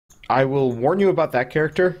I will warn you about that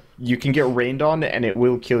character. You can get rained on, and it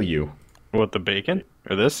will kill you. What, the bacon?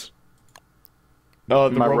 Or this? The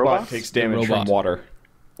My robot robots? takes damage from water.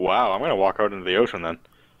 Wow, I'm gonna walk out into the ocean then.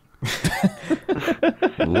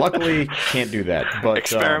 Luckily, can't do that. But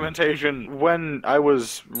Experimentation. When I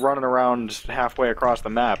was running around halfway across the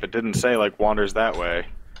map, it didn't say like wanders that way.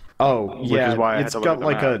 Oh, Which yeah, is why I had it's to look got at the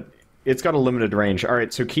like map. it's got a limited range. All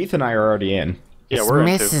right, so Keith and I are already in. Yeah, we're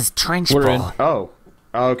in too. Mrs. We're in. Trenchbull.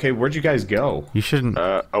 Oh, okay. Where'd you guys go? You shouldn't.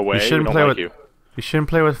 Away. You shouldn't we don't play like with. you. You shouldn't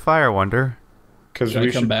play with fire, Wonder. Because Should we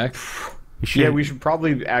I come should. back? You should. Yeah, we should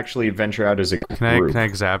probably actually venture out as a group. Can I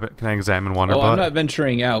examine Wonderbot? Oh, I'm not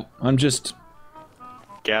venturing out. I'm just...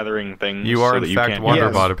 Gathering things. You are so in that you fact can't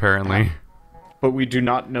Wonderbot, Yes. apparently. But we do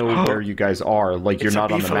not know where you guys are. Like you're It's a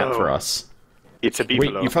not on the map beefalo. for us. It's a Wait,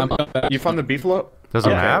 beefalo. you found the beefalo? There's a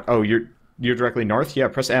Okay. map. Oh, you're directly north. Yeah,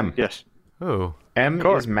 press M. Yes. Oh, M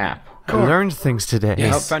Core. is map. I learned things today.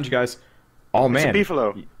 Oh, found you guys. Oh man, It's a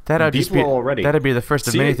beefalo. That'd just be Beefalo already. That'd be the first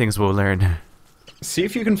of See- many things we'll learn. see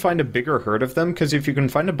if you can find a bigger herd of them. Because if you can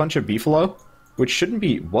find a bunch of beefalo, which shouldn't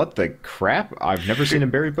be what the crap. I've never seen a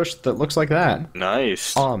berry bush that looks like that.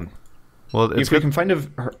 Nice. Well, it's If we good.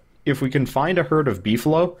 can find a herd of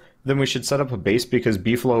beefalo, then we should set up a base because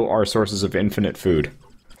beefalo are sources of infinite food.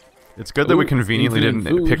 It's good that we Ooh, conveniently infinite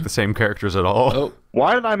didn't food. pick the same characters at all. Oh,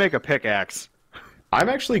 Why did I make a pickaxe? I'm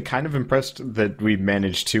actually kind of impressed that we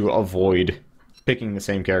managed to avoid picking the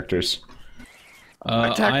same characters.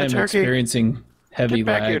 Attack the I am turkey. experiencing heavy Get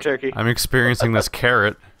back lag. here, turkey. I'm experiencing this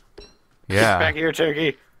carrot. Get back Yeah. here,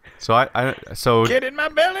 turkey. So so Get in my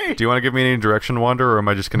belly. do you want to give me any direction, Wander, or am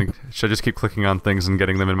I just gonna? Should I just keep clicking on things and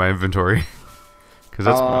getting them in my inventory? Because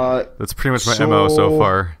that's pretty much my MO so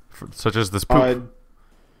far. Such as this poop.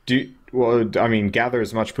 I mean, gather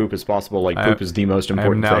as much poop as possible. Like, I- poop is the most I am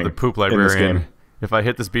important now thing the poop in this librarian. game. If I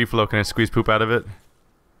hit this beefalo, can I squeeze poop out of it?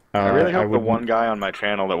 I really hope the wouldn't- one guy on my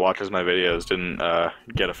channel that watches my videos didn't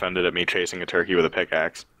get offended at me chasing a turkey with a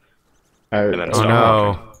pickaxe. And then Oh stop no,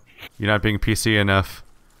 watching. you're not being PC enough.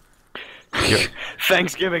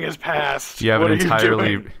 Thanksgiving is past. You have what an are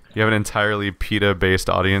entirely you doing? PETA-based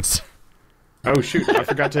audience. Oh shoot! I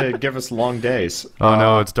forgot to give us long days. Oh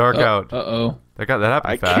no, it's dark out. Uh-oh. That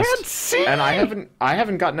happened I fast. can't see. And I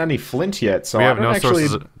haven't gotten any flint yet, so We I have don't no actually.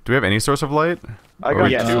 sources. Do we have any source of light? I got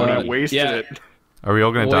yes. two and I Uh, wasted yeah. it. Are we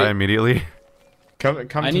all gonna Wait. die immediately? Come I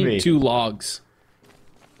to me. need 2 logs.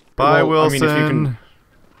 Bye, Well, I Wilson. mean, if you can-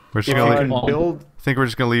 We're just If gonna. you can Oh. build, I think we're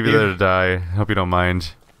just gonna leave you there to die. Hope you don't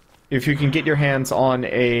mind. if you can get your hands on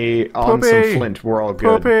some Poopy! flint, we're all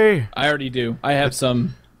good. Poopy. I already do. I have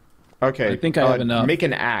some. Okay. I think I have enough. Make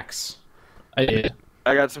an axe. I did.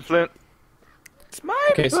 I got some flint. It's mine.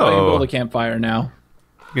 Okay, so I can Oh. build a campfire now.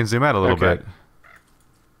 You can zoom out a little Okay. bit.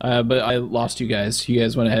 But I lost you guys. You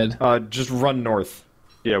guys went ahead. Just run north.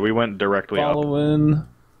 Yeah, we went directly up. Following.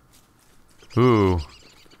 Ooh.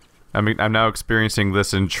 I mean, I'm now experiencing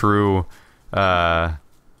this in true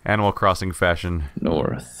Animal Crossing fashion,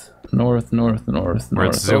 North. North, north, north, where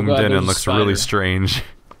north. it's zoomed Oh, God, in there's and a looks really spider. strange.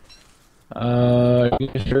 You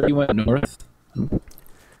sure you went north?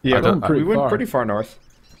 Yeah, I don't- we went far. pretty far north.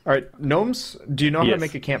 All right, gnomes. Do you know how to Yes.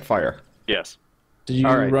 make a campfire? Yes. Did you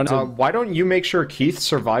All right. run to... Why don't you make sure Keith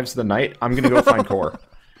survives the night? I'm gonna go find Core.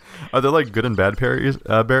 Are there like good and bad berries?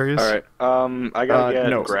 Berries? All right. I gotta get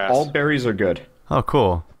No, grass. all berries are good. Oh,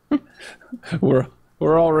 cool.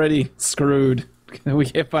 We're already screwed. We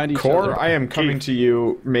can't find each Core, other. I am coming to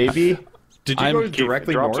you. Maybe. Did you I'm- go Keith,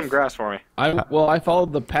 directly Drop north? some grass for me. I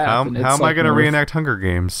followed the path. How and am it's I like gonna north. reenact Hunger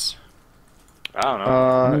Games? I don't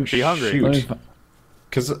know. Be hungry. Let me Shoot. fi-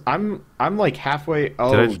 Because I'm like halfway.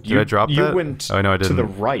 Oh, Did I drop you that? went Oh, no, I to the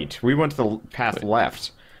didn't. right. We went to the path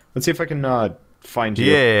left. Let's see if I can find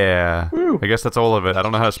you. Yeah. I guess that's all of it. I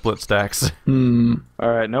don't know how to split stacks. All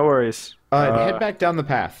right, no worries. Head back down the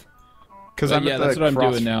path. Because I'm yeah, at the that's what I'm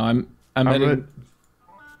cross- doing now. I'm I'm heading.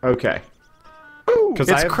 Okay. Because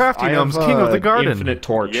It's Crafty Gnomes, King of the Garden. Infinite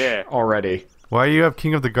torch. Yeah. Already. Why do you have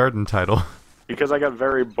King of the Garden title? Because I got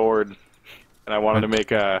very bored, and I wanted to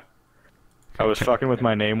make a... I was fucking with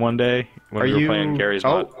my name one day when we were playing Gary's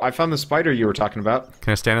mod. Oh, I found the spider you were talking about.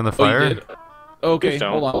 Can I stand in the Oh, you fire? did? Okay, Please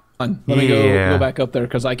don't. hold on. Let me Yeah. go back up there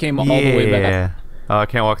because I came all the way back. Yeah. Oh, I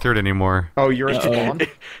can't walk through it anymore. Oh, you're at spawn?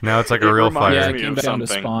 Now it's like It a real reminds Yeah, fire. I me came of back down to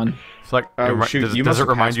something. spawn. It's like, Oh, shoot, does, you does must it have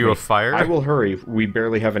remind passed you me. of fire? I will hurry. We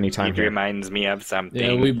barely have any time It here. reminds me of something.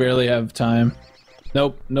 Yeah, we barely have time.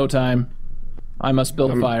 Nope, no time. I must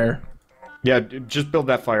build a fire. Yeah, just build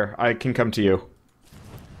that fire. I can come to you.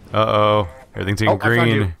 Uh-oh. Everything's getting Oh, I found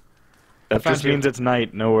you. green. That found just you. means it's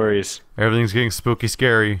night. No worries. Everything's getting spooky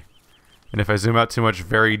scary. And if I zoom out too much,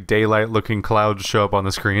 very daylight-looking clouds show up on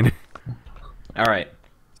the screen. All right.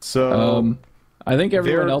 So I think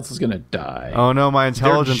everyone else is gonna die. Oh no, my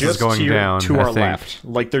intelligence is going down. To I our think. left,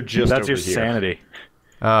 like they're just That's over your here. sanity.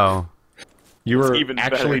 Oh. You were even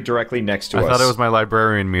actually better. directly next to I us. thought it was my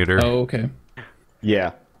librarian meter. Oh, okay.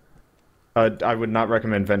 Yeah. I would not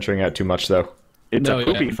recommend venturing out too much, though. It's No, a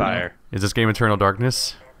poopy yeah, fire. Is this game Eternal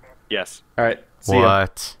Darkness? Yes. All right. See ya.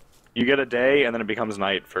 What? You get a day, and then it becomes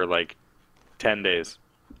night for like 10 days.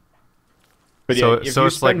 But So- yeah, if so you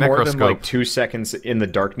it's like spend more than like Necroscope. 2 seconds in the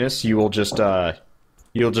darkness, you will just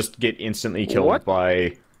get instantly killed What?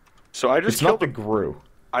 by. So I just It's not killed the Gru.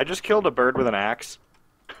 I just killed a bird with an axe.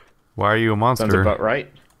 Why are you a monster? Sounds about right.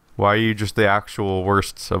 Why are you just the actual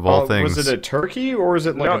worst of all things? Was it a turkey or was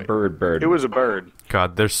it like No, a bird? It was a bird.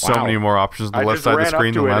 God, there's so Wow. many more options on the I left just side of the ran up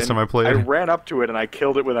screen to than it last and time I played. I ran up to it and I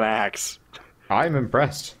killed it with an axe. I'm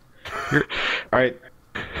impressed. You're- All right.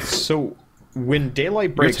 So when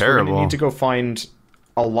daylight breaks, we're terrible. going to need to go find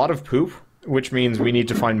a lot of poop, which means we need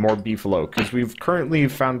to find more beefalo because we've currently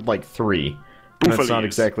found like 3. And that's not Boofalies.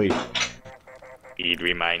 exactly. It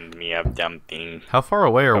reminds me of something. How far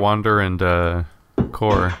away are Wander and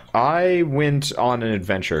Core? I went on an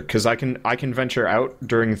adventure because I can venture out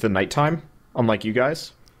during the nighttime, unlike you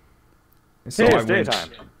guys. So Hey, I it's daytime.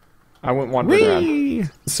 I went wandering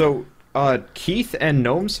around. So Keith and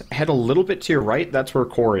Gnomes head a little bit to your right. That's where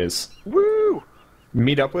Core is. Woo!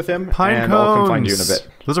 Meet up with him, Pine and cones. I'll come find you in a bit.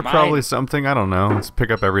 Those are probably something. I don't know. Let's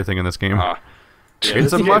pick up everything in this game. Yeah, It's a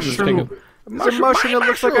this game is mushroom. big. It's a mushroom that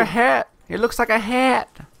looks like a hat. It looks like a hat.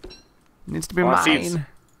 It needs to be Want mine. seeds?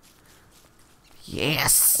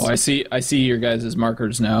 Yes. Oh, I see your guys'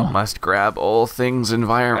 markers now. Must grab all things I don't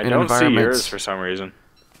see yours environments. for some reason.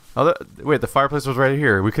 Oh, wait, the fireplace was right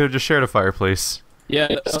here. We could have just shared a fireplace Yeah.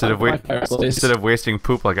 instead of wasting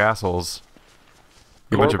poop like assholes.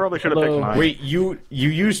 You Core bunch of- probably should have picked Hello. mine. Wait, you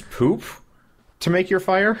used poop to make your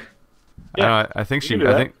fire? I, don't know, I think she. can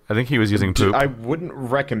do I think he was using poop. I wouldn't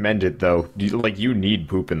recommend it though. You need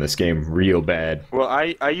poop in this game real bad. Well,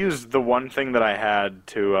 I used the one thing that I had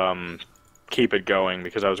to keep it going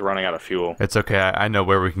because I was running out of fuel. It's okay. I know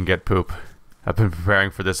where we can get poop. I've been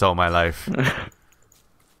preparing for this all my life.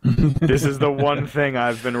 This is the one thing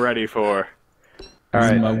I've been ready for. All This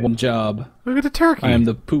is right. my one job. Look at the turkey. I am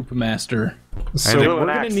the poop master. So I we're an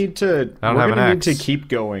gonna axe. need to I don't we're have gonna an need to axe. keep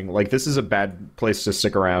going. Like this is a bad place to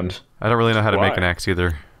stick around. I don't really know how to make Why? an axe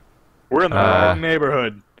either. We're in the wrong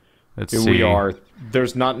neighborhood. Let's Here see. we are.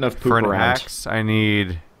 There's not enough poop For an around. axe, I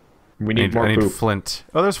need. We need more I need poop. flint.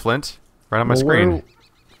 Oh, there's flint right on my Well, screen.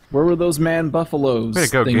 Where were those man buffaloes? Way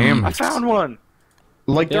to go, thingies? game. I found one.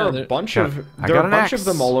 Like there Yeah, are a there- bunch Got- of I there got are a an bunch axe. of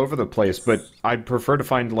them all over the place, but I'd prefer to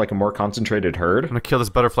find like a more concentrated herd. I'm gonna kill this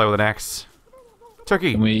butterfly with an axe.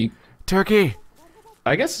 Turkey. Can we? Turkey.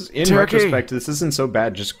 I guess in Turkey. retrospect, this isn't so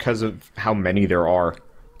bad just because of how many there are.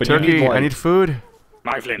 But Turkey. you need like, I need food.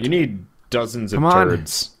 My flint. you need dozens of Come on.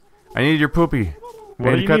 turds. I need your poopy. What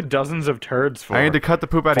I do you cut, need dozens of turds for? I need to cut the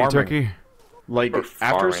poop out of you, Farming. turkey. Like Or after a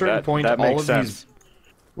farming, certain that- point, that all makes of sense. these,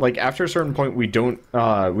 like after a certain point, we don't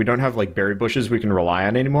have like berry bushes we can rely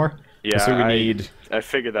on anymore. Yeah, so we need. I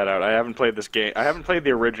figured that out. I haven't played this game. I haven't played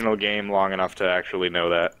the original game long enough to actually know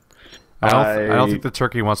that. I don't I- think the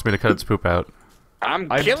turkey wants me to cut its poop out.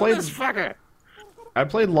 I'm I've killing played- this fucker. I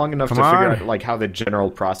played long enough Come to figure on. out like how the general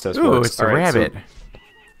process Ooh, works. it's a All right, so rabbit.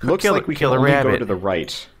 looks Kill like it- we kill can a only go rabbit. to the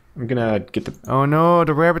right. I'm gonna get the. Oh no,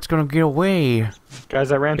 the rabbit's gonna get away.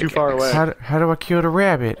 Guys, I ran too far away. How do I kill the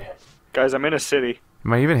rabbit? Guys, I'm in a city.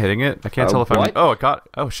 Am I even hitting it? I can't Oh, tell if I'm. what? Oh,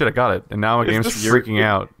 oh shit, I got it. And now my Is game's this- freaking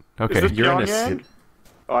out. Okay. Is this You're in a Pyongyang? city.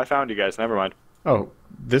 Oh, I found you guys. Never mind. Oh,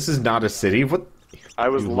 this is not a city. What? I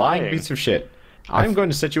was You lying lying. piece of shit. I'm going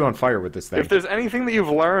to set you on fire with this thing. If there's anything that you've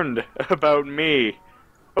learned about me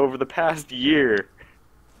over the past year,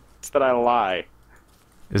 it's that I lie.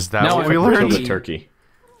 Is that No, what I'm we Kill learned? the turkey.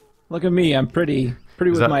 Look at me. I'm pretty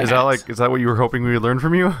with my. Is that what you were hoping we would learn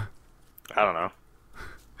from you? I don't know.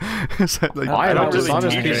 Is that like, I am don't a really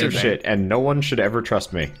dishonest teach piece of anything. shit, and no one should ever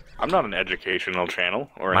trust me. I'm not an educational channel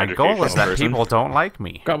or an my educational goal is that person. people don't like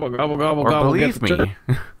me Gobble gobble gobble or gobble. believe Get the me.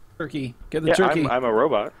 turkey. Get the Yeah, turkey. I'm a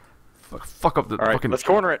robot. Fuck up the All right, fucking. let's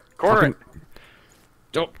corner it. Corner fucking-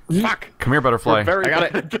 it. Fuck. Come here, butterfly. Very I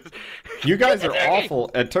got good. You guys are awful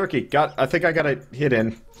at turkey. I think I got it hit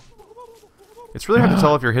in. It's really hard to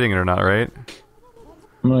tell if you're hitting it or not, right?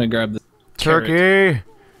 I'm gonna grab the Turkey.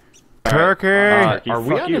 Turkey. Are we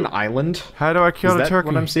fuck on you. an island? How do I kill Is the that turkey?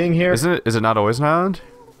 what I'm seeing here? Isn't it? Is it not always an island?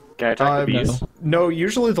 Can I attack the bees? No,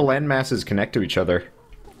 usually the land masses connect to each other.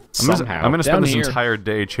 Somehow. I'm gonna spend Down this here. entire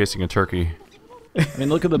day chasing a turkey. I mean,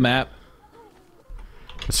 look at the map.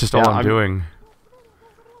 It's just Yeah, all I'm I'm- doing.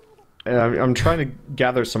 I'm trying to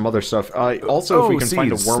gather some other stuff. Also, Oh, if we can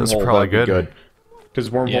find a seeds. That's wormhole, probably that'd be good. good. because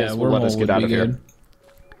wormholes will let us get out of here.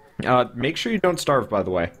 Make sure you don't starve, by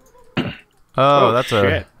the way. Oh,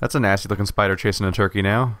 that's a nasty looking spider chasing a turkey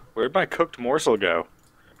now. Where'd my cooked morsel go?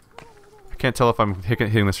 I can't tell if I'm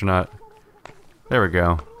hitting this or not. There we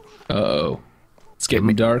go. Uh-oh. It's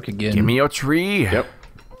getting dark again. Give me your tree. Yep.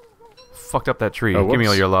 Fucked up that tree. Oh, Give me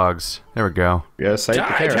all your logs. There we go. Yes, I ate the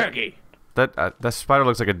carrot. Turkey! That spider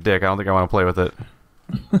looks like a dick. I don't think I want to play with it.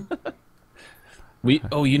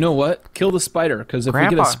 You know what? Kill the spider, because if we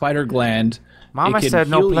get a spider gland, Mama it can said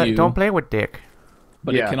heal don't play with dick.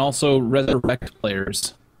 But it can also resurrect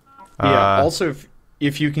players. Yeah. Also,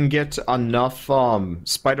 if you can get enough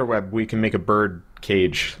spider web, we can make a bird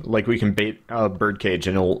cage. Like we can bait a bird cage,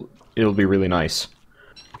 and it'll be really nice.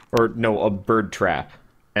 Or no, a bird trap.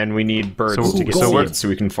 And we need birds to get seeds so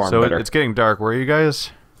we can farm better. It's getting dark. Where are you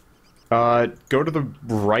guys? Go to the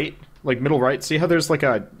right, like middle right. See how there's like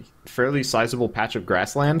a fairly sizable patch of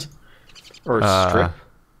grassland? Or strip?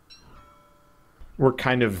 We're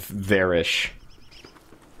kind of there-ish.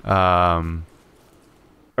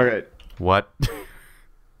 Okay. What?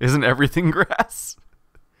 Isn't everything grass?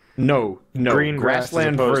 No. Green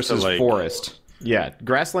grassland versus forest. Yeah,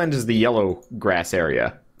 grassland is the yellow grass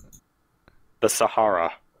area. The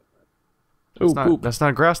Sahara. That's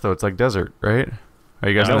not grass though. It's like desert, right? Are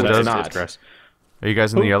you guys in the desert? Not. Grass. Are you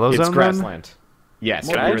guys in the yellow zone? It's grassland. Then? Yes,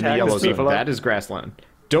 Can you're in the I yellow attack zone. That is grassland.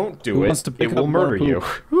 Don't do it. It will more murder you.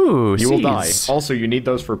 Ooh, You will die. seeds. Also, you need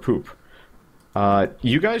those for poop.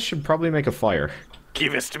 You guys should probably make a fire.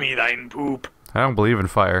 Givest me thine poop. I don't believe in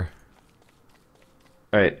fire.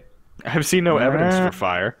 Alright. I've seen no evidence for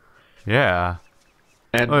fire. Yeah.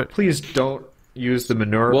 And please don't use the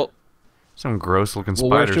manure. Well, some gross looking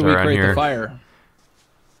where spiders should we around create here. the fire?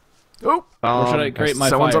 Oh! Where should I create my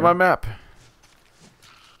Someone's fire? on my map.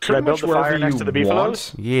 Should I build the fire next to the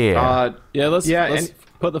beefaloes? Yeah. Let's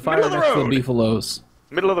put the fire next to the beefaloes.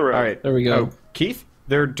 Middle of the road. Alright. There we go. Keith,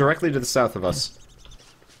 they're directly to the south of us.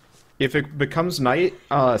 If it becomes night,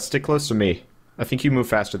 stick close to me. I think you move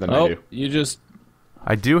faster than I do. You just...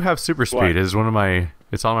 I do have super speed. What? It's one of my.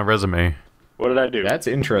 It's on my resume. What did I do? That's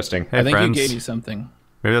interesting. Hey, I think friends. he gave you something.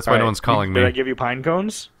 Maybe that's why no Alright, one's calling Did I me. give you pine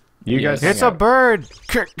cones? You guys It's hang a out. bird.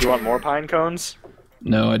 You want more pine cones?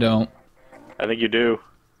 No, I don't. I think you do.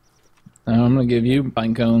 I'm gonna give you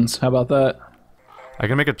pine cones. How about that? I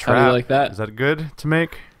can make a How do trap. you like that? Is that good to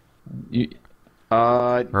make? You,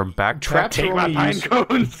 Or a backpack? Traps Take are my only pine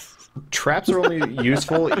cones. Traps are only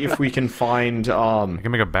useful if we can find I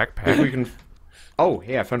can make a backpack. if we can. Oh,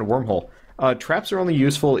 hey, I found a wormhole. Traps are only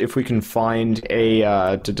useful if we can find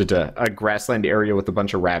a grassland area with a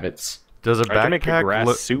bunch of rabbits. Does a can make a backpack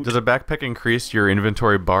grass suit. does a backpack increase your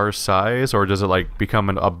inventory bar size, or does it like become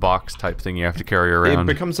a box type thing you have to carry It around?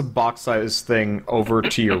 becomes a box-sized thing over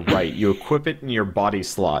to your right. You equip it in your body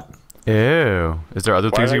slot. Ew. Is there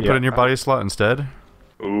other things you can put in your body slot instead?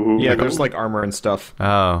 Ooh. Yeah, there's like armor and stuff.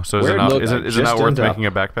 Oh, so is it Where- not look, is I it is it just not worth ended up- making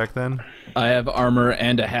a backpack then? I have armor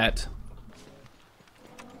and a hat.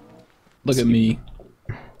 Look at me.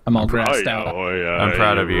 I'm all grassed out. I'm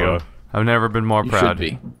proud of you. I've never been more You proud. should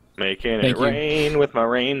be. Making Thank it you. rain with my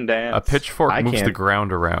rain dance. A pitchfork I moves the can't-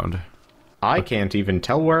 ground around. I can't even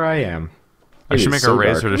tell where I am. I It should is make so a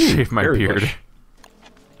razor dark. to shave my Berry beard. bush.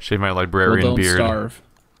 Shave my Well, librarian don't beard. starve.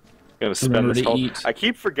 Gonna spend Remember this to whole... eat. I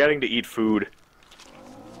keep forgetting to eat food.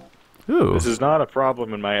 Ooh. This is not a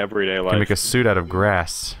problem in my everyday I life. can make a suit out of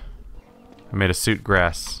grass. I made a suit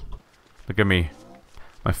grass. Look at me.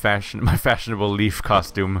 My fashionable leaf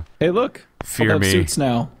costume. Hey, look. Fear I'll have me. suits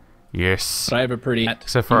now. Yes. But I have a pretty hat.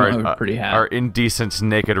 Except for You don't have a pretty hat. our indecent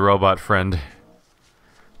naked robot friend.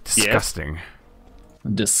 Disgusting.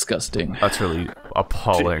 Disgusting. That's really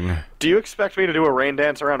appalling. Do you expect me to do a rain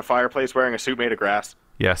dance around a fireplace wearing a suit made of grass?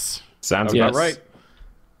 Yes. Sounds Yes. about right.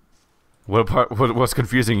 What's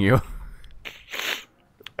confusing you?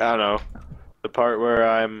 I don't know. The part where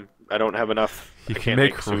I don't have enough. You I can can't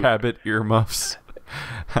make a suit. rabbit earmuffs.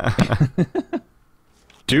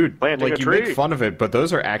 Dude, Planting like a you make tree. fun of it, but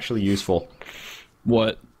those are actually useful.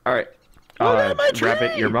 What? All right. at my tree!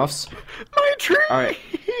 Rabbit earmuffs. My tree! All right.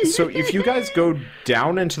 So if you guys go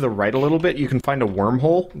down and to the right a little bit, you can find a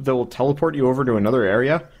wormhole that will teleport you over to another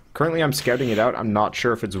area. Currently, I'm scouting it out. I'm not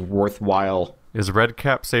sure if it's worthwhile. Is red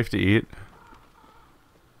cap safe to eat?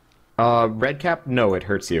 Red cap, no, it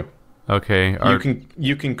hurts you. Okay.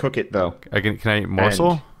 You can cook it though. Can I eat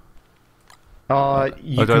morsel?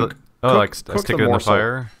 You do I- can like cook stick the it in the morsel.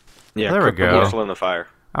 fire? Yeah, There we cook the go. morsel in the fire.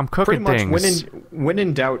 I'm Pretty cooking much, things. when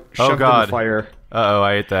in doubt, Oh, shove it in God. the fire. Uh-oh,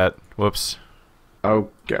 I ate that. Whoops. Oh,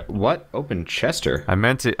 what? Open Chester. I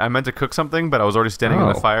meant to cook something, but I was already standing in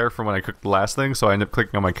the Oh. fire from when I cooked the last thing, so I ended up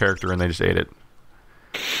clicking on my character and they just ate it.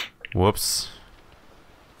 Whoops.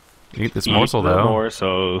 Eat this morsel, though.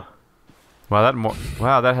 Morsel.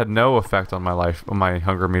 Wow, that had no effect on my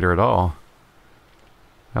hunger meter at all.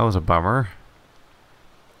 That was a bummer.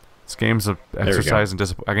 This game's of exercise and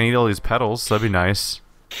discipline. I can eat all these petals. That'd be nice.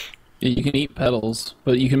 Yeah, you can eat petals,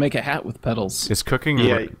 but you can make a hat with petals. Is cooking?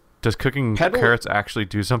 Yeah. Does cooking carrots actually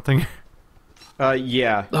do something?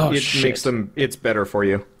 Yeah. Oh, it makes them. It's better for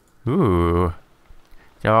you. Ooh.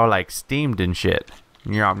 They're all like steamed and shit.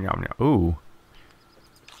 Yum yum yum. Ooh.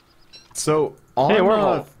 So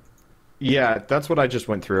on. Yeah, that's what I just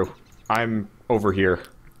went through. I'm over here.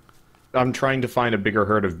 I'm trying to find a bigger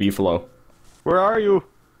herd of beefalo. Where are you?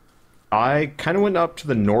 I kind of went up to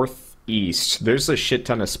the northeast. There's a shit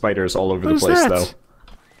ton of spiders all over the place, though.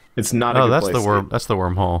 It's not a good place. Oh, that's the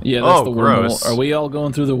wormhole. Yeah, that's the gross. wormhole. Are we all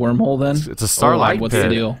going through the wormhole then? It's a starlight pit. What's the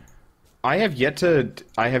deal? I have yet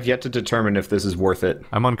to determine if this is worth it.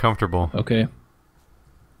 I'm uncomfortable. Okay.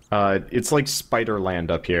 It's like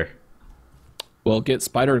Spiderland up here. Well, get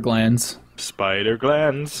spider glands. Spider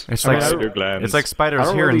glands. It's like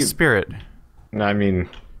spiders here in spirit. I mean,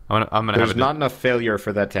 I'm gonna there's not enough failure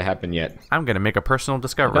for that to happen yet. I'm gonna make a personal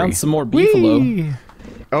discovery. Found some more beefalo.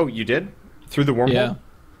 Oh, you did? Through the wormhole?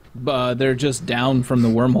 Yeah. They're just down from the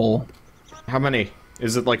wormhole. How many?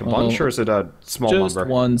 Is it like a bunch or is it a small number? Just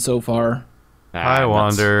one so far. I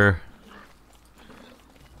wander.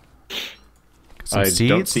 Some seeds,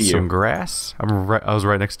 don't see you. some grass. I was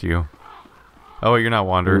right next to you. Oh, you're not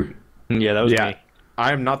Wander. Yeah, that was me.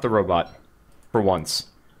 I am not the robot. For once.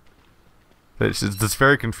 That's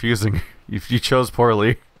very confusing. You chose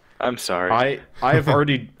poorly. I'm sorry. I have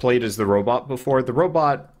already played as the robot before. The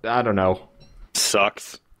robot, I don't know.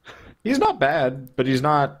 Sucks. He's not bad, but he's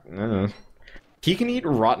not... He can eat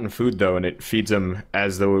rotten food, though, and it feeds him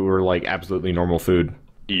as though it were, like, absolutely normal food.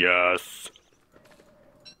 Yes.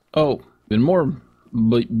 Oh, and more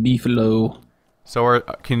beefalo. So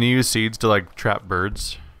can you use seeds to, like, trap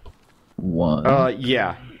birds?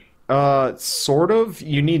 Yeah. Sort of.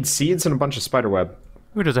 You need seeds and a bunch of spiderweb.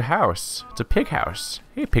 Ooh, there's a house. It's a pig house.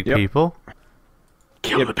 Hey, pig people.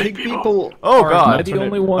 Kill the pig people. Oh, God. Am I the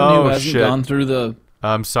only one who hasn't gone through the...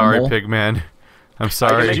 I'm sorry, pig man. I'm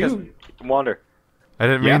sorry. Wander. I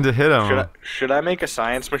didn't mean to hit him. Should I make a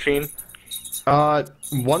science machine?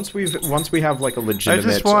 Once we have like a legitimate...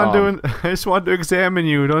 I just want to examine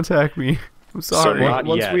you. Don't attack me. I'm sorry.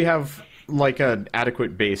 Once we have like an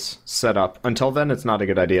adequate base set up. Until then, it's not a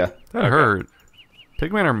good idea. That hurt.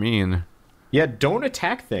 Pigmen are mean. Yeah, don't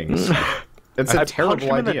attack things. It's a terrible idea. I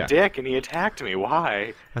punched him in the dick and he attacked me.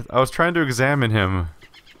 Why? I was trying to examine him.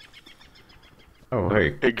 Oh,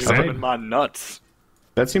 hey. Examine my nuts.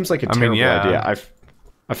 That seems like a terrible idea.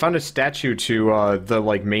 I found a statue to the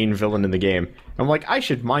like main villain in the game. I'm like, I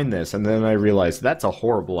should mine this, and then I realized that's a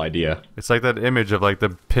horrible idea. It's like that image of like the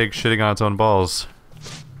pig shitting on its own balls.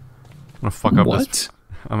 I'm gonna fuck up this.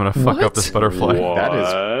 I'm gonna fuck up this butterfly. What?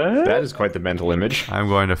 That is quite the mental image. I'm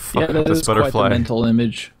going to fuck up this Quite butterfly. the mental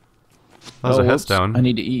image. That was a headstone. I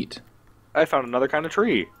need to eat. I found another kind of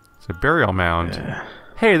tree. It's a burial mound.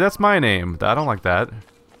 Hey, that's my name. I don't like that.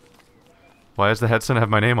 Why does the headstone have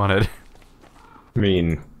my name on it? I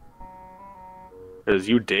mean... Because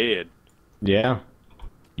you dead. Yeah.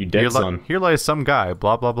 You dead, son. Here lies some guy,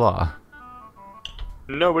 blah blah blah.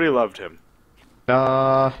 Nobody loved him.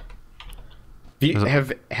 Has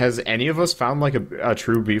any of us found like a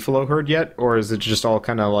true beefalo herd yet? Or is it just all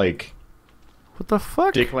kind of like... What the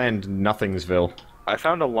fuck? Dickland Nothingsville. I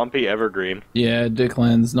found a lumpy evergreen. Yeah,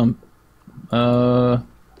 Dickland's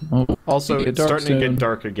Also, it's starting to get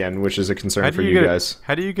dark again, which is a concern for you guys.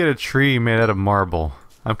 How do you get a tree made out of marble?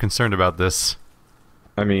 I'm concerned about this.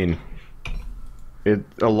 I mean,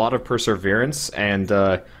 a lot of perseverance, and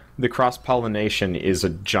the cross-pollination is a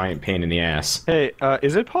giant pain in the ass. Hey,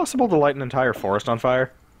 is it possible to light an entire forest on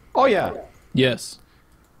fire? Oh, yeah. Yes.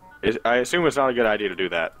 I assume it's not a good idea to do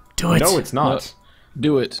that. Do it. No, it's not.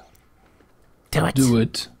 Do it. Do it. Do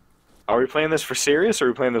it. Are we playing this for serious, or are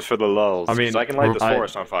we playing this for the lulz? I mean, I can light this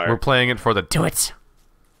forest on fire. We're playing it for the do it.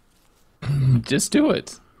 Just do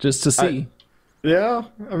it. Just to see. Yeah,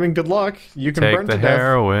 I mean, good luck. You can burn to death. Take the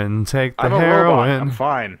heroin. Take the I'm a heroin. robot. I'm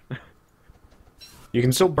fine. You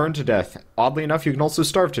can still burn to death. Oddly enough, you can also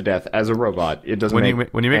starve to death as a robot. It doesn't when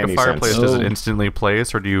you make a fireplace, sense. does it instantly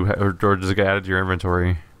place, or does it get added to your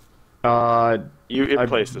inventory? It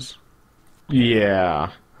places.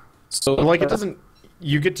 Yeah. So Like, it doesn't...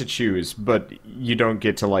 You get to choose, but you don't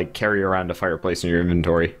get to, like, carry around a fireplace in your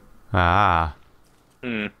inventory. Ah.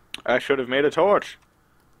 I should have made a torch.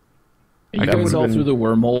 you guys all through the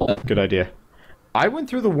wormhole. Good idea. I went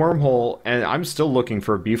through the wormhole, and I'm still looking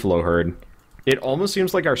for a beefalo herd. It almost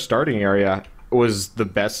seems like our starting area was the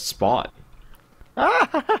best spot.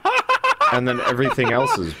 And then everything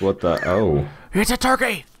else is what the... Oh. It's a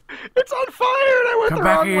turkey! It's on fire, and I went Come the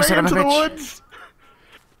back wrong here, way son of a into the bitch. woods.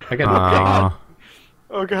 I got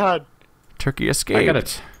Oh god. Turkey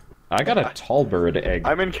escaped. I got a tall bird egg.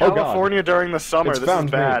 I'm in Oh, God. California during the summer. It's This is found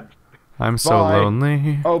me. bad. I'm so Bye.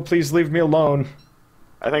 lonely. Oh, please leave me alone.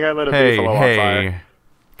 I think I lit a Hey, beefalo on fire. hey.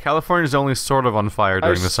 California's only sort of on fire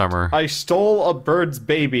during the summer. I stole a bird's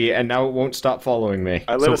baby, and now it won't stop following me.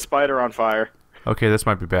 I lit a spider on fire. Okay, this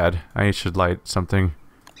might be bad. I should light something.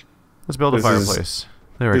 Let's build a This fireplace.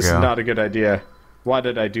 There we This go. is not a good idea. Why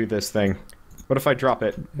did I do this thing? What if I drop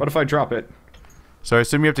it? What if I drop it? So I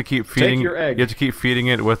assume you have to keep feeding. your egg. You have to keep feeding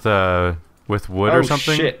it with wood or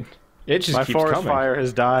something. Oh shit! It just My keeps forest coming. fire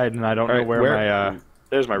has died, and I don't know Alright, where where- my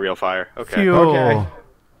There's my real fire. Okay. Fuel. Okay.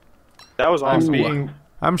 That was I'm awesome. being.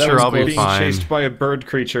 I'm that sure was I'll be being fine. chased by a bird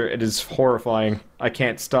creature. It is horrifying. I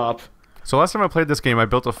can't stop. So last time I played this game, I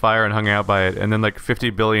built a fire and hung out by it, and then like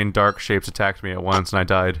 50 billion dark shapes attacked me at once, and I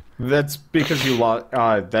died. That's because you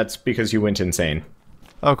that's because you went insane.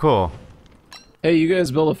 Oh, cool. Hey, you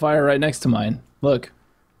guys built a fire right next to mine. Look.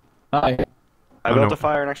 Hi. I Oh, built no. a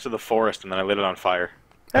fire next to the forest, and then I lit it on fire.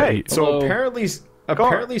 Hey, So Hello. apparently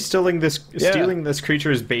stealing this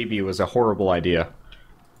creature's baby was a horrible idea.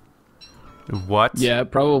 what? Yeah,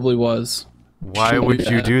 it probably was. Why would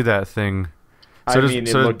you Yeah. do that thing? I mean,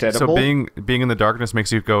 it looked edible. So being in the darkness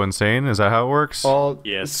makes you go insane? Is that how it works? Well,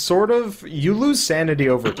 Yes. sort of. You lose sanity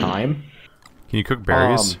over time. Can you cook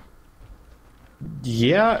berries?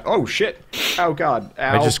 Yeah. Oh shit. Oh god.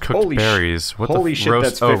 Ow. I just cooked Holy berries. What holy the shit, roast?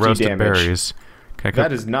 that's 50 roasted damage. berries. Can I cook?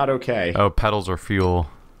 That is not okay. Oh, petals are fuel.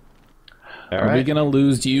 All Are we right. gonna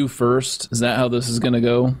lose you first? Is that how this is gonna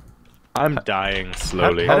go? I'm dying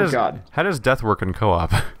slowly. How Oh, does, God. How does death work in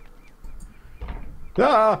co-op?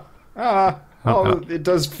 Oh, it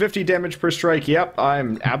does 50 damage per strike. Yep,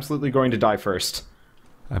 I'm absolutely going to die first.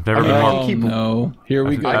 I've never I been mean, more. can keep- no. Here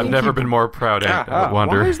we go. I've can never keep- been more proud at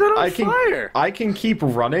Wonder. Why is that on I can fire? I can keep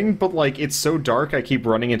running, but like it's so dark, I keep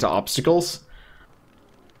running into obstacles.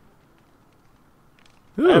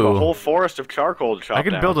 I have a Ooh, whole forest of charcoal to chop I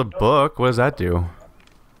can down. build a book. What does that do?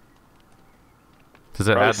 Does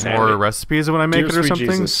it Probably add sanity. more recipes when I make Dear it or sweet something?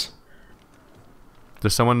 Jesus.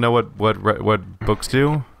 Does someone know what books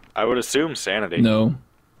do? I would assume sanity. No.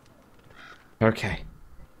 Okay.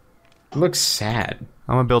 It looks sad.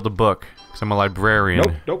 I'm gonna build a book because I'm a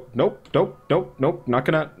librarian. Nope. Not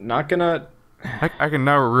gonna. I can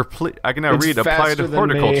now It's read applied faster than me.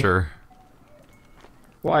 horticulture.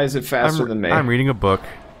 Why is it faster than me? I'm reading a book.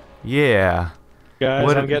 Yeah. Guys,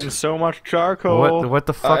 What I'm a- getting so much charcoal. What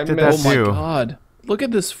the fuck I did miss- that Oh my do? god. Look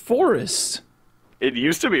at this forest. It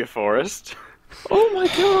used to be a forest. Oh my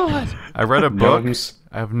god. I read a book. Gnomes.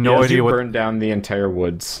 I have no Yes, idea you what. burned down the entire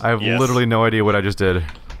woods. I have Yes. literally no idea what I just did.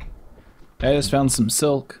 I just found some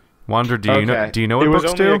silk. Wander, do you know? Okay. Do you know It what was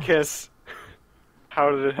books only do? a kiss.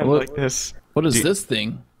 How did it end What- like this? What is Do- this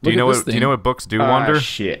thing? Do Look you know at what? this Do you know thing. what books do? Wander.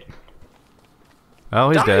 Shit. Oh,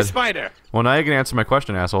 he's Die, dead. spider! Well, now you can answer my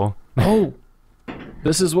question, asshole. Oh.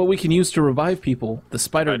 This is what we can use to revive people. The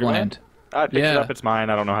spider Spider gland. I picked it Yeah. up. It's mine.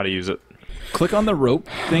 I don't know how to use it. Click on the rope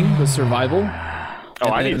thing, the survival. Oh,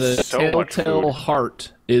 I and need the so much telltale food.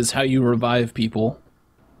 heart is how you revive people.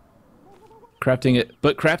 Crafting it,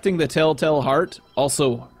 but crafting the telltale heart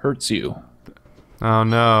also hurts you. Oh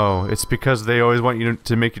no! It's because they always want you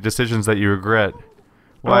to make decisions that you regret.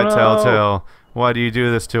 Why, Oh, no. Telltale? Why do you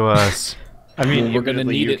do this to us? I mean, Well, we're gonna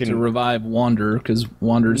admittedly, need you it to can- revive Wander because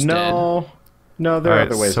Wander's dead. No, there are Alright,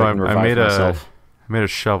 other ways so I can I revive made myself. I made a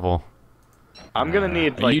shovel. I'm gonna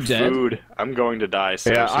need Are you like dead? food. I'm going to die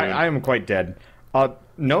so Yeah, soon. I am quite dead.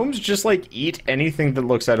 Gnomes just like eat anything that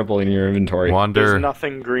looks edible in your inventory. Wander, There's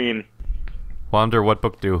nothing green. Wander. What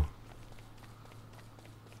book do?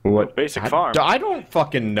 What? Basic farm. I don't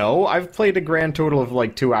fucking know. I've played a grand total of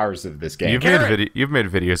like 2 hours of this game. You've made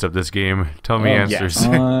videos of this game. Tell me Oh, answers. yes.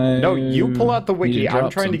 No, you pull out the need wiki. to I'm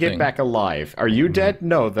drop trying to get something. back alive. Are you dead?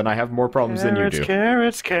 No, then I have more problems than you do.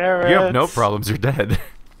 Carrots. You have no problems. You're dead.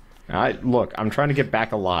 Look, I'm trying to get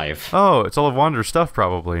back alive. Oh, it's all of Wander's stuff,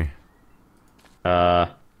 probably. Is I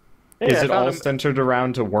it found all him. centered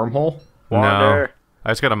around a wormhole? Wander. No. I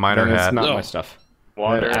just got a miner Then it's hat. not No. my stuff.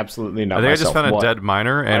 Wander. Then absolutely not I think I myself. just found a What? dead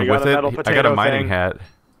miner, and I got with a it, metal I got a potato mining thing. hat.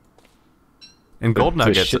 And gold The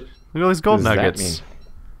nuggets. shit- Look at all these gold What does that nuggets.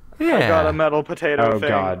 Yeah. I got a metal potato Oh thing.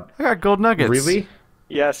 god. I got gold nuggets. Really?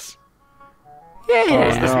 Yes. Yeah. What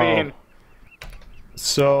does this no. mean?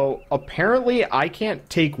 So apparently I can't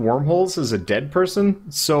take wormholes as a dead person,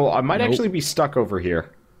 so I might actually be stuck over here.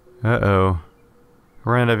 Uh-oh.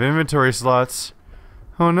 Ran out of inventory slots.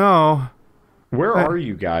 Oh no. Where are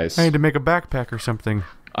you guys? I need to make a backpack or something.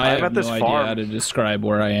 I I'm have at this no idea farm. how to describe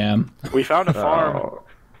where I am. We found a farm. Oh,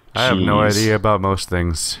 I have no jeez. idea about most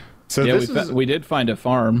things. So Yeah, this we did find a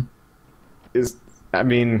farm. I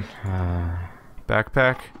mean,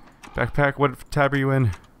 Backpack. Backpack, what tab are you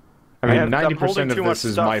in? I mean, I'm 90% holding of too much this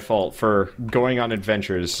is stuff. my fault for going on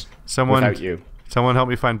adventures Someone without you. Someone help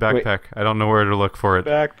me find backpack. I don't know where to look for it.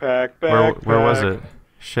 Backpack. Where was it?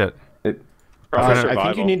 Shit. Probably I think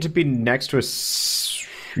survival. you need to be next to a.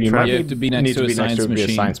 You have to be next to a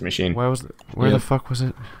science machine. Where was? Where the fuck was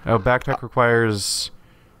it? Oh, backpack requires.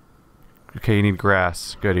 Okay, you need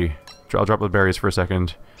grass. Goody. I'll drop the berries for a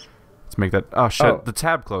second. Let's make that. Oh shit! Oh. The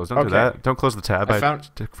tab closed. Don't do Okay. that. Don't close the tab. I found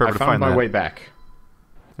took forever I to found find my that. way back.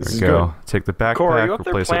 There This we is go. good. Take the backpack. Corey, you up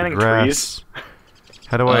there replace it with planting grass. trees?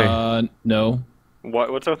 Head away. No.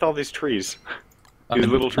 What's up with all these trees? These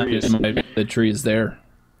little trees. The tree is there.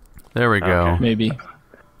 There we go. Okay. Maybe.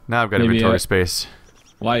 Now I've got Maybe inventory I- space.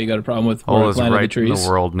 Why you got a problem with where All I is planted right the in trees? the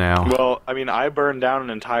world now. Well, I mean, I burned down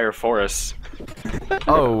an entire forest.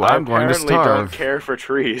 Oh, I I'm going to apparently don't starve. care for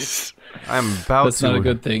trees. I'm about That's to not a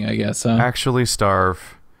good thing, I guess, huh? actually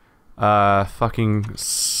starve. Fucking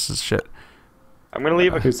shit. I'm gonna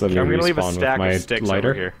leave a Who's letting me stack respawn with my of sticks lighter?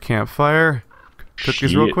 over here. Campfire.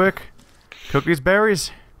 Cookies real Shit. quick. Cookies,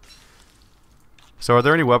 berries. So are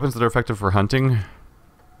there any weapons that are effective for hunting?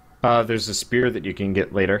 There's a spear that you can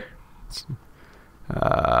get later.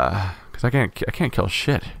 Because I can't kill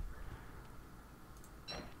shit.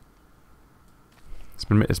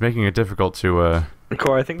 It's making it difficult to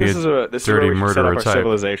Corey, I think Be this a is where we dirty should set up murderer our type.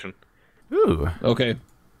 civilization. Ooh. Okay.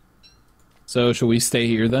 So, should we stay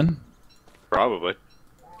here then? Probably.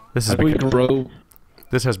 This is How do we grow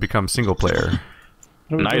this has become single player.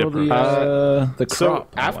 Night the crop? So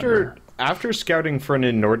I wonder. after scouting for an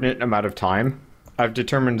inordinate amount of time, I've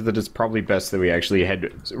determined that it's probably best that we actually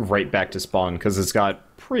head right back to spawn because it's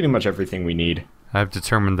got pretty much everything we need. I've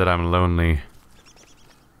determined that I'm lonely.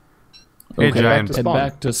 Hey, Okay, giant. to head spawn.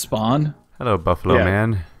 back to spawn. Hello, Buffalo Yeah.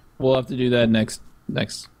 Man. We'll have to do that next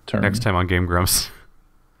turn. Next time on Game Grumps.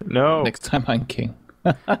 No. Next time I'm king.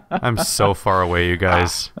 I'm so far away, you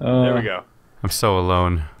guys. There we go. I'm so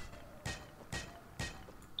alone.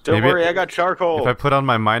 Don't Maybe worry, I got charcoal. If I put on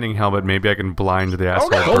my mining helmet, maybe I can blind the asshole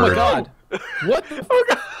Oh my bird. god! What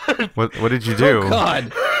the What did you do? Oh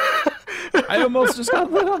god! I almost just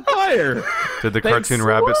got lit on fire! Did the Thanks. cartoon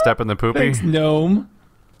rabbit step in the poopy? Thanks, gnome.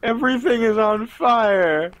 Everything is on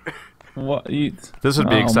fire. What? You... This would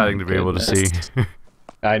be Oh exciting my to be able to see. goodness.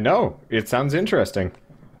 I know. It sounds interesting.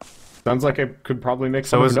 Sounds like I could probably make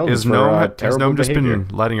some So of is Gnome has terrible Gnome just behavior.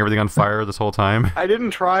 been lighting everything on fire this whole time? I didn't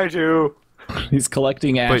try to. He's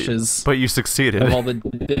collecting ashes But you succeeded. of all the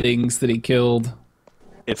things that he killed.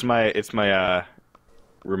 It's my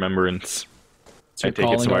remembrance. It's I your take it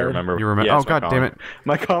calling so I card? remember. You remember? Yeah, Oh it's my god damn calling- it!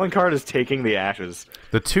 My calling card is taking the ashes.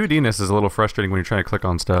 The 2D-ness is a little frustrating when you're trying to click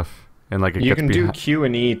on stuff and like it You gets can do behind. Q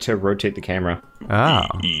and E to rotate the camera. Oh.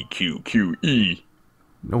 EQQE.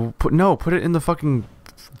 No, put it in the fucking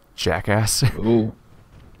jackass. Ooh.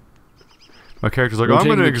 My character's like,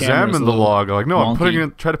 Rotating I'm going to the camera's examine a the little log. I'm like, no, I'm putting wonky.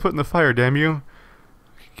 it. Try to put it in the fire, damn you.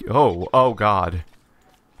 Oh god.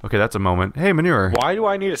 Okay, that's a moment. Hey, manure. Why do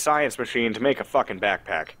I need a science machine to make a fucking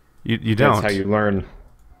backpack? You don't. That's how you learn.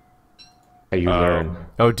 How you learn.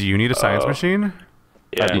 Oh, do you need a science machine?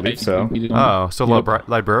 Yeah. I believe so. Oh, so Yep.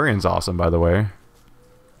 librarian's awesome, by the way.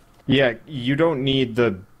 Yeah, you don't need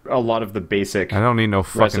a lot of the basic. I don't need no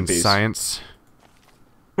fucking Recipes. science.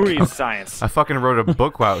 Who needs science? I fucking wrote a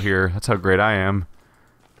book out here. That's how great I am.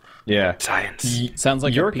 Yeah. Science. Sounds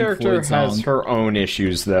like Your a Pink character Floyd song. has her own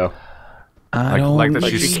issues, though. I Like- don't like that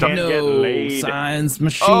she's need stuck- no Can't get laid. science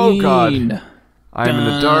machine. Oh, God. I am in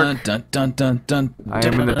the dark. Dun, dun, dun, dun, I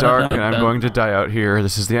am in the dark, and I'm going to die out here.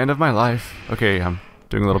 This is the end of my life. Okay, I'm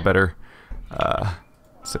doing a little better.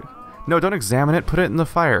 No, don't examine it. Put it in the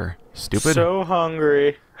fire. Stupid. So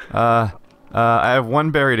hungry. I have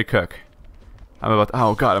one berry to cook. Oh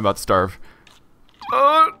god, I'm about to starve.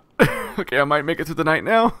 Okay, I might make it through the night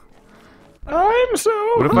now. I'm so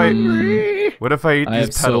What hungry. if I eat I have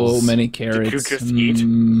these petals? so many carrots. Did you just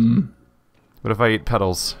eat? What if I eat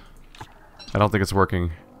petals? I don't think it's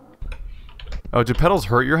working. Oh, do petals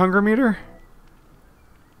hurt your hunger meter?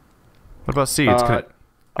 What about seeds?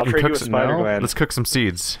 I'll trade you a some- spider no. gland. Let's cook some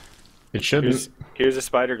seeds. It shouldn't. Here's a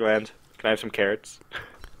spider gland. Can I have some carrots?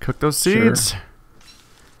 Cook those Sure. seeds.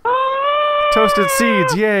 Toasted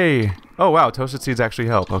seeds, yay! Oh wow, toasted seeds actually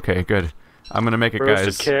help. Okay, good. I'm gonna make it, Roasted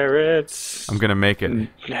guys. carrots. I'm gonna make it.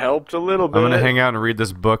 Helped a little bit. I'm gonna hang out and read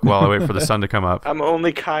this book while I wait for the sun to come up. I'm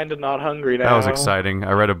only kinda not hungry now. That was exciting.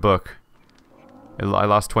 I read a book. I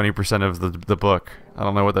lost 20% of the book. I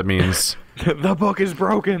don't know what that means. The book is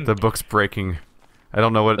broken. The book's breaking. I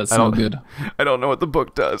don't know what. That's I don't, no good. I don't know what the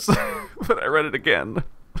book does, but I read it again.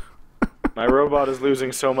 My robot is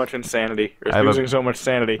losing so much insanity. Or is losing so much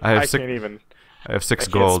sanity. I can't even. I have 6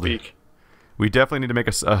 I gold. Can't speak. We definitely need to make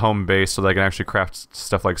a home base so that I can actually craft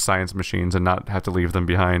stuff like science machines and not have to leave them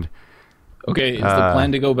behind. Okay, is the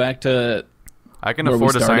plan to go back to? I can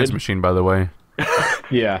afford a science machine, by the way.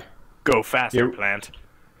 Yeah. Go faster, plant.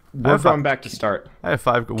 We're going back to start. I have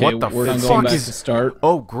 5. Okay, What the we're fuck going back is? to start.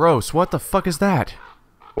 Oh, gross! What the fuck is that?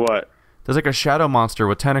 What? There's like a shadow monster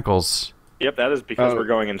with tentacles. Yep, that is because we're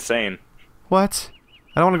going insane. What?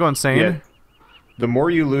 I don't want to go insane. Yeah. The more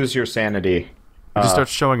you lose your sanity, it just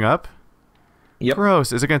starts showing up. Yep.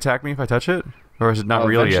 Gross. Is it gonna attack me if I touch it, or is it not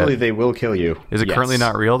real yet? Eventually, they will kill you. Is it currently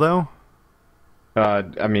not real though?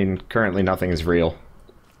 I mean, currently nothing is real.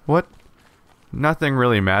 What? Nothing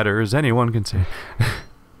really matters. Anyone can say.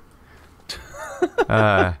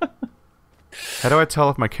 How do I tell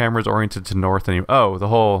if my camera's oriented to north? Oh, the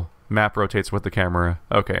whole map rotates with the camera.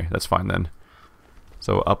 Okay, that's fine then.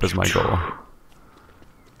 So up is my goal.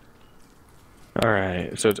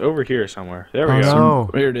 Alright, so it's over here somewhere. There we go. No.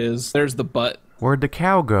 Here it is. There's the butt. Where'd the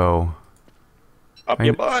cow go? Up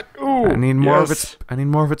your butt. Ooh, I need more of its. I need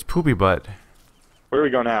more of its poopy butt. Where do we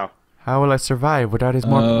go now? How will I survive without his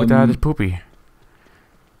without his poopy?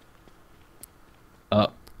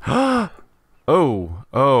 Oh,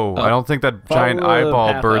 I don't think that giant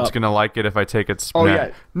eyeball bird's gonna like it if I take its. Oh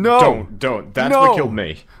yeah, no, don't. That's what killed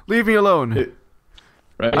me. Leave me alone.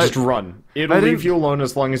 Just run. It'll leave you alone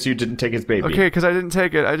as long as you didn't take his baby. Okay, because I didn't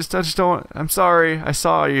take it. I just don't. I'm sorry. I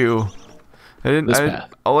saw you. I didn't.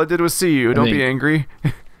 All I did was see you. Don't be angry.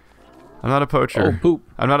 I'm not a poacher. Oh, poop.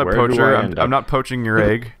 I'm not a poacher. I'm not poaching your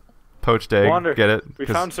egg. Poached egg. Wander. Get it? We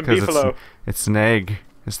found some beefalo. It's an egg.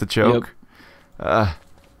 It's the joke.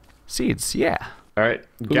 Seeds. Yeah. All right.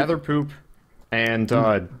 Gather poop, and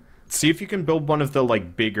see if you can build one of the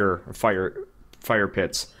like bigger fire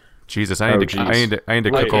pits. Jesus, I need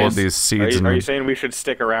to cook all of these seeds. Are you saying we should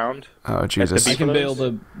stick around? Oh Jesus! I can build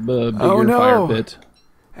a bigger fire pit.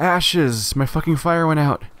 Ashes! My fucking fire went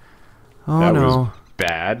out. Oh that no! Was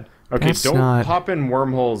bad. Okay, That's don't not, pop in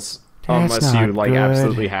wormholes unless you like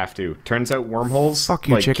absolutely have to. Turns out wormholes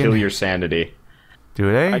kill your sanity. Do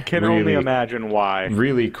they? I can only imagine why.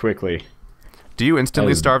 Really quickly. Do you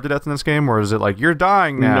instantly starve to death in this game, or is it like you're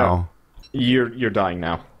dying now? No. You're dying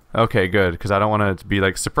now. Okay, good, because I don't want it to be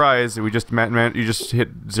like surprise. We just you just hit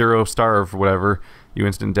 0 starve, whatever. You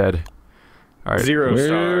instant dead. All right. 0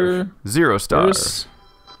 starve. 0 starve.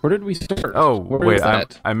 Where did we start? Oh wait,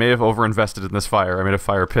 I may have overinvested in this fire. I made a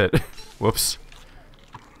fire pit. Whoops.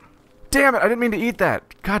 Damn it! I didn't mean to eat that.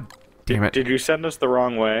 God damn it! Did you send us the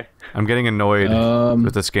wrong way? I'm getting annoyed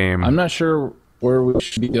with this game. I'm not sure where we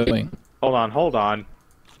should be going. Hold on.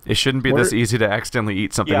 It shouldn't be this easy to accidentally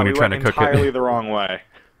eat something when you're trying to cook it. Yeah, we went entirely the wrong way.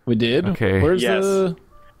 We did? Okay. Where's the...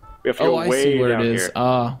 We have to go I see where it is.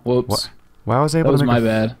 Here. Whoops. Why was I able that to was my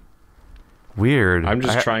bad. Weird. I'm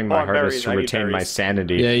just trying my hardest to retain my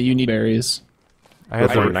sanity. Yeah, you need berries. I had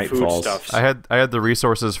before night falls. I had the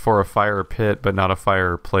resources for a fire pit, but not a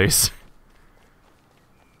fireplace.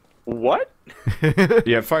 What?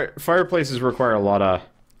 Yeah, fireplaces require a lot of...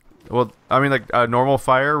 Well, I mean, like, a normal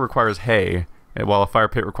fire requires hay, while a fire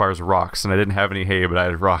pit requires rocks, and I didn't have any hay, but I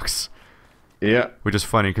had rocks. Yeah. Which is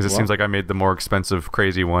funny, because it seems like I made the more expensive,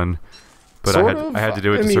 crazy one. But I had to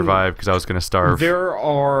do it to survive, because I was going to starve. There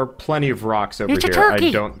are plenty of rocks over here.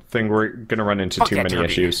 I don't think we're going to run into too many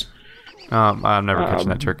issues. I'm never catching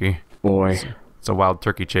that turkey. Boy. It's a wild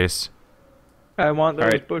turkey chase. I want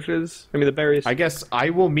those bushes. Give me the berries. I guess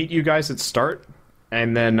I will meet you guys at start,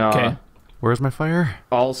 and then Where's my fire?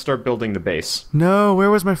 I'll start building the base. No, where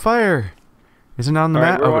was my fire? Is it not on the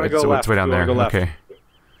map? Oh, it's way down there. Okay.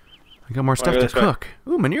 I got more stuff to cook.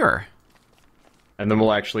 Ooh, manure. And then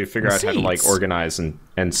we'll actually figure out how to like organize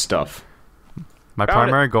and stuff. My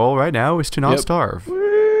primary goal right now is to not starve.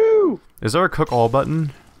 Woo! Is there a cook all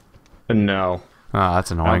button? No. Ah, that's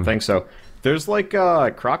annoying. I don't think so. There's like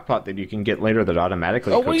a crock pot that you can get later that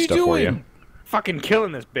automatically cooks stuff for you. Fucking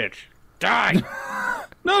killing this bitch. Die!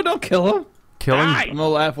 No, don't kill him. Kill him? I'm gonna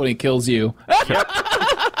laugh when he kills you.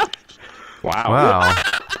 Wow.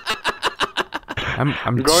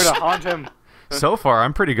 I'm going to haunt him. So far,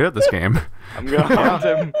 I'm pretty good at this game. I'm going to haunt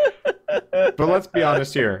him. But let's be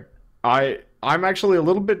honest here. I'm actually a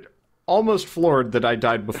little bit almost floored that I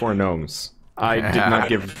died before gnomes. I did not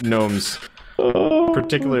give gnomes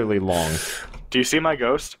particularly long. Do you see my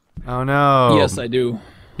ghost? Oh no. Yes, I do.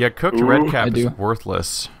 Yeah, cooked redcap is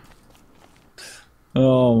worthless.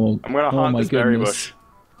 Oh, I'm gonna haunt this berry bush.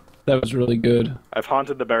 That was really good. I've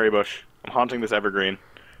haunted the berry bush. I'm haunting this evergreen.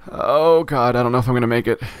 Oh god, I don't know if I'm gonna make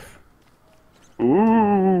it.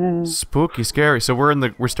 Ooh. Spooky, scary. So we're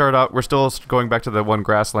still going back to the one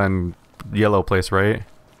grassland yellow place, right?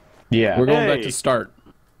 Yeah. We're going back to start.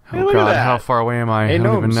 Hey, Oh look at god, that. how far away am I? Hey, I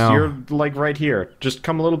don't even Gnomes, know. you're like right here. Just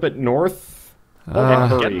come a little bit north. I'm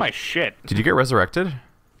hurry. getting my shit. Did you get resurrected?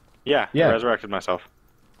 Yeah, Yeah. I resurrected myself.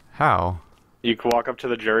 How? You can walk up to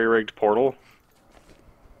the jerry-rigged portal.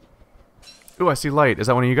 Ooh, I see light. Is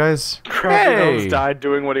that one of you guys? Crafty Hey! Gnomes died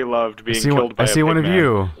doing what he loved, being killed by I a see one of pigman.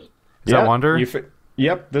 you. Is that Wander?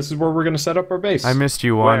 Yep, this is where we're gonna set up our base. I missed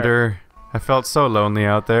you, Wander. I felt so lonely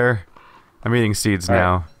out there. I'm eating seeds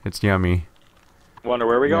now. It's yummy. Wonder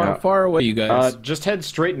where are we going? How far away, you guys? Just head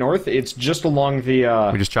straight north. It's just along the.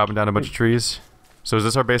 We just chopping down a bunch of trees. So is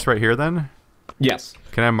this our base right here then? Yes.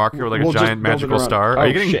 Can I mark you with like We'll a just giant build it magical around- star? Oh, Are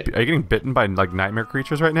you shit. getting bitten by like nightmare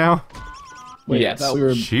creatures right now? Wait, yes. I thought we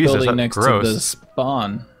were Jesus, building that's next gross. to the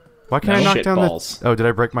spawn. Why can't I knock Shit down balls. the? Oh, did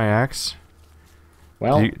I break my axe?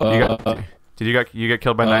 Well, Did you get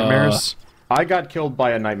killed by nightmares? I got killed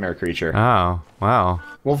by a nightmare creature. Oh, wow.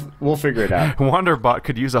 We'll figure it out. Wanderbot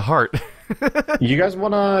could use a heart. You guys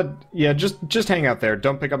wanna? Yeah, just hang out there.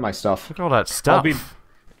 Don't pick up my stuff. Look at all that stuff.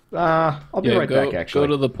 I'll be right back. Actually,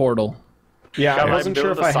 Go to the portal. yeah, Shall I I wasn't sure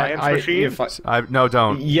build if a I science had. machine? No,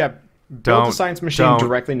 don't. Yeah, build Don't. the science machine Don't.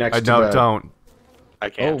 directly next to No, the. don't. I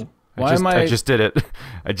can't. Oh, why am I just did it.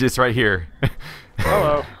 I just right here.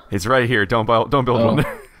 Hello. It's right here. Don't build Oh. one.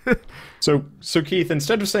 So Keith,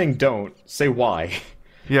 instead of saying don't, say why.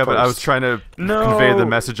 Yeah, but I was First. trying to No. convey the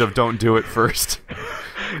message of don't do it first.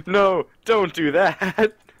 No, don't do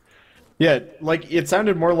that. Yeah, like it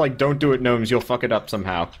sounded more like "Don't do it, gnomes. You'll fuck it up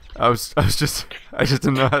somehow." I just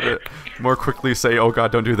didn't know how to more quickly say, "Oh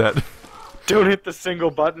God, don't do that." Don't hit the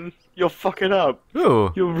single button. You'll fuck it up.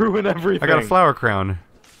 Ooh, You'll ruin everything. I got a flower crown.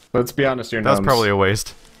 Let's be honest here, That was gnomes. probably a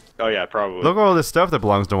waste. Oh yeah, probably. Look at all this stuff that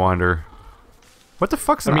belongs to Wander. What the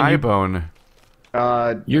fuck's an mean, eye you- bone?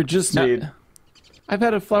 You're just not. Dude. I've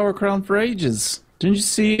had a flower crown for ages. Didn't you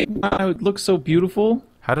see how it looks so beautiful?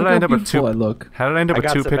 How did Look I how end up with beautiful two? I look. How did I end up I with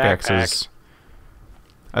got two the pickaxes?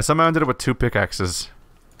 I somehow ended up with two pickaxes.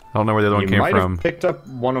 I don't know where the other one You came might from. have picked up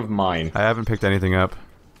one of mine. I haven't picked anything up.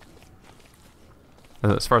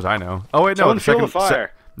 As far as I know. Oh wait, no. Someone The fuel second, the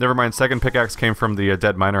fire. never mind. Second pickaxe came from the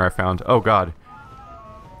dead miner I found. Oh God.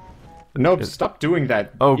 No, stop doing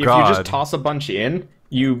that. Oh, if you God. just toss a bunch in,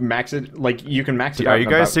 you max it. Like you can max it. Are out you in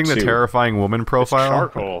guys about seeing the 2. terrifying woman profile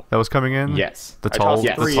charcoal. that was coming in? Yes. The I tall, tossed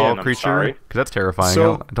the three tall in, I'm creature. sorry. Because that's terrifying.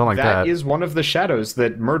 So I don't like that. That is one of the shadows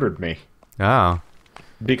that murdered me Oh.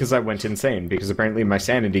 because I went insane. Because apparently my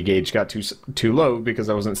sanity gauge got too low because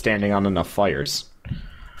I wasn't standing on enough fires. You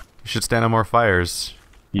should stand on more fires.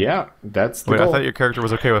 Yeah, that's the Wait, I goal. thought your character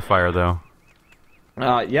was okay with fire though.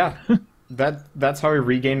 Yeah, that's how I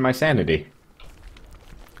regained my sanity.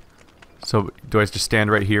 So do I just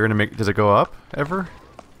stand right here and does it go up ever?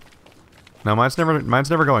 No, mine's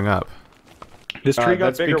never going up. This tree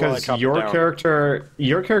got That's bigger while I because chopped it your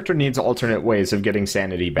down. character needs alternate ways of getting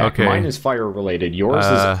sanity back. Okay. Mine is fire related. Yours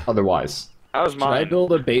is otherwise. That was Should I mine.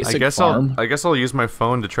 build a I basic guess farm? I'll use my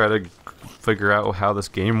phone to try to figure out how this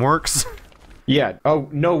game works. Yeah. Oh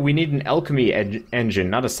no, we need an alchemy engine,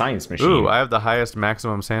 not a science machine. Ooh, I have the highest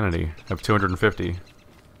maximum sanity. I have 250.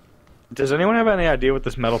 Does anyone have any idea what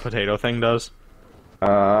this metal potato thing does?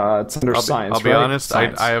 It's under science. I'll be right? honest.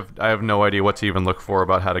 Science. I have no idea what to even look for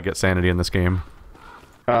about how to get sanity in this game.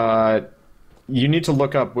 You need to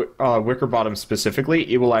look up Wickerbottom specifically.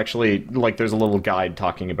 It will actually there's a little guide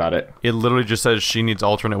talking about it. It literally just says she needs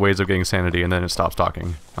alternate ways of getting sanity, and then it stops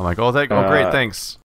talking. I'm like, oh, great, thanks.